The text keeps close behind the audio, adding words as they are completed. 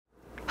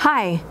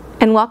Hi,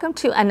 and welcome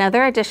to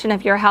another edition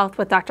of Your Health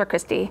with Dr.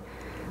 Christy.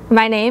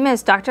 My name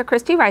is Dr.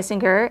 Christy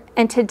Reisinger,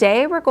 and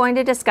today we're going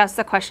to discuss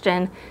the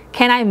question,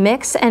 can I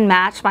mix and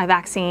match my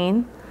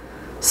vaccine?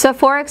 So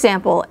for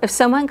example, if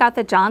someone got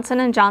the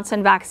Johnson &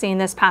 Johnson vaccine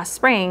this past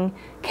spring,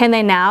 can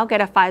they now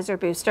get a Pfizer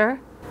booster?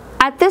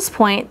 At this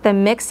point, the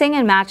mixing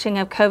and matching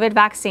of COVID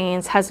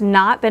vaccines has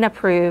not been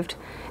approved,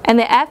 and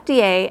the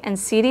FDA and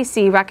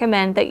CDC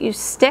recommend that you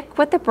stick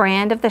with the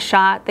brand of the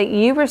shot that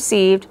you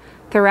received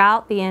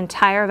throughout the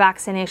entire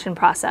vaccination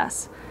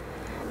process.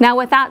 Now,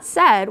 with that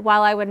said,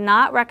 while I would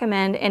not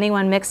recommend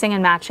anyone mixing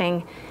and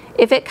matching,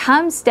 if it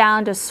comes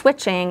down to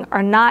switching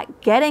or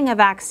not getting a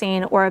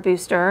vaccine or a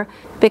booster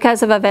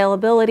because of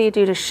availability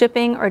due to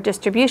shipping or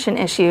distribution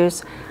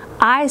issues,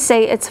 I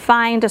say it's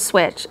fine to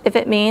switch if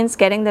it means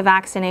getting the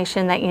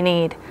vaccination that you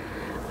need.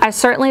 I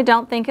certainly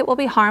don't think it will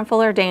be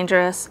harmful or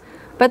dangerous,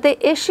 but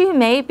the issue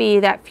may be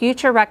that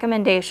future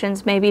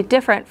recommendations may be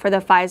different for the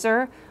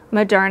Pfizer,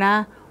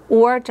 Moderna,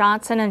 or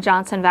Johnson &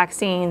 Johnson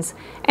vaccines,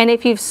 and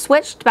if you've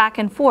switched back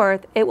and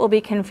forth, it will be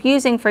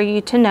confusing for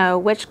you to know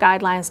which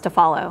guidelines to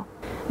follow.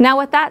 Now,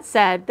 with that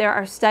said, there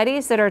are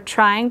studies that are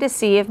trying to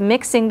see if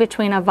mixing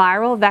between a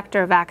viral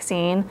vector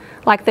vaccine,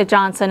 like the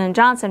Johnson &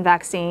 Johnson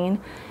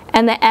vaccine,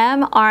 and the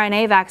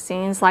mRNA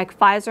vaccines like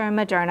Pfizer and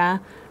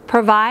Moderna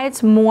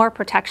provides more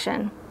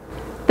protection.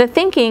 The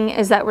thinking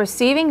is that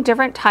receiving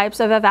different types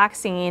of a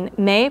vaccine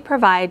may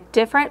provide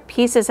different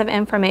pieces of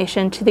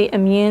information to the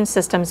immune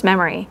system's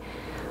memory,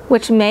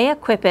 which may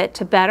equip it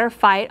to better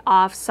fight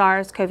off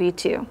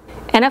SARS-CoV-2.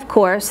 And of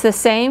course, the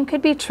same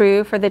could be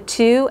true for the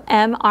two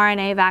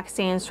mRNA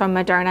vaccines from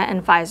Moderna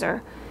and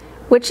Pfizer,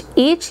 which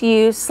each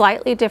use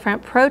slightly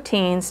different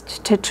proteins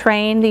to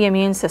train the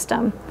immune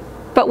system.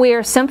 But we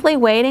are simply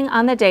waiting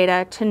on the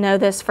data to know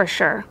this for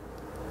sure.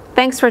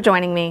 Thanks for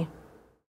joining me.